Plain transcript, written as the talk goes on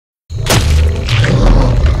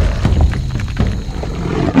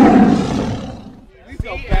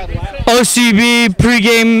OCB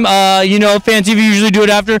pregame, Fan TV usually do it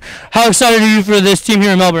after. How excited are you for this team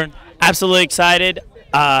here in Melbourne? Absolutely excited.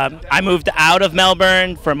 I moved out of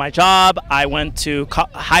Melbourne for my job. I went to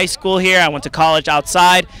high school here. I went to college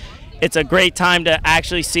outside. It's a great time to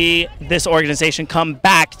actually see this organization come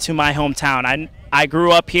back to my hometown. I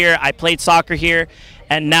grew up here. I played soccer here,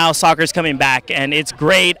 and now soccer is coming back, and it's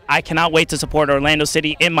great. I cannot wait to support Orlando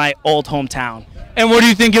City in my old hometown. And what do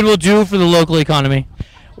you think it will do for the local economy?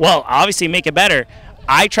 Well, obviously make it better.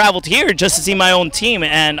 I traveled here just to see my own team,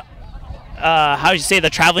 and the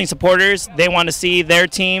traveling supporters, they want to see their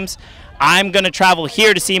teams. I'm going to travel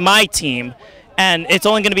here to see my team, and it's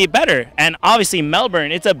only going to be better. And obviously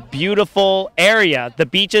Melbourne, it's a beautiful area. The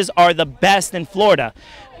beaches are the best in Florida.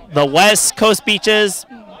 The West Coast beaches,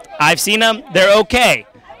 I've seen them, they're okay.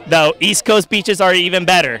 The East Coast beaches are even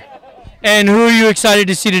better. And who are you excited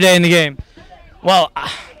to see today in the game? Well,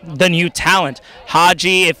 the new talent.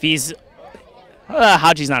 Haji, if he's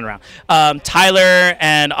Haji's not around. Tyler,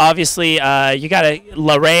 and obviously you got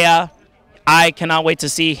Larea. I cannot wait to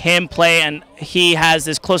see him play, and he has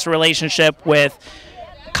this close relationship with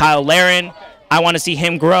Kyle Laren. I want to see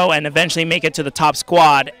him grow and eventually make it to the top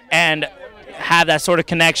squad and have that sort of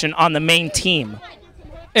connection on the main team.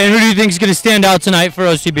 And who do you think is going to stand out tonight for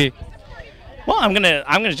OCB? Well, I'm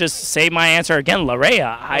gonna just say my answer again,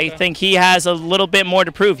 Larea. I think he has a little bit more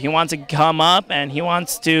to prove. He wants to come up, and he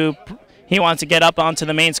wants to get up onto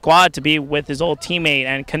the main squad to be with his old teammate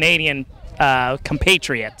and Canadian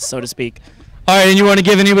compatriot, so to speak. All right, and you want to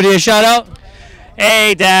give anybody a shout out?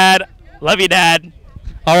 Hey, Dad. Love you, Dad.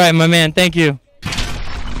 All right, my man. Thank you.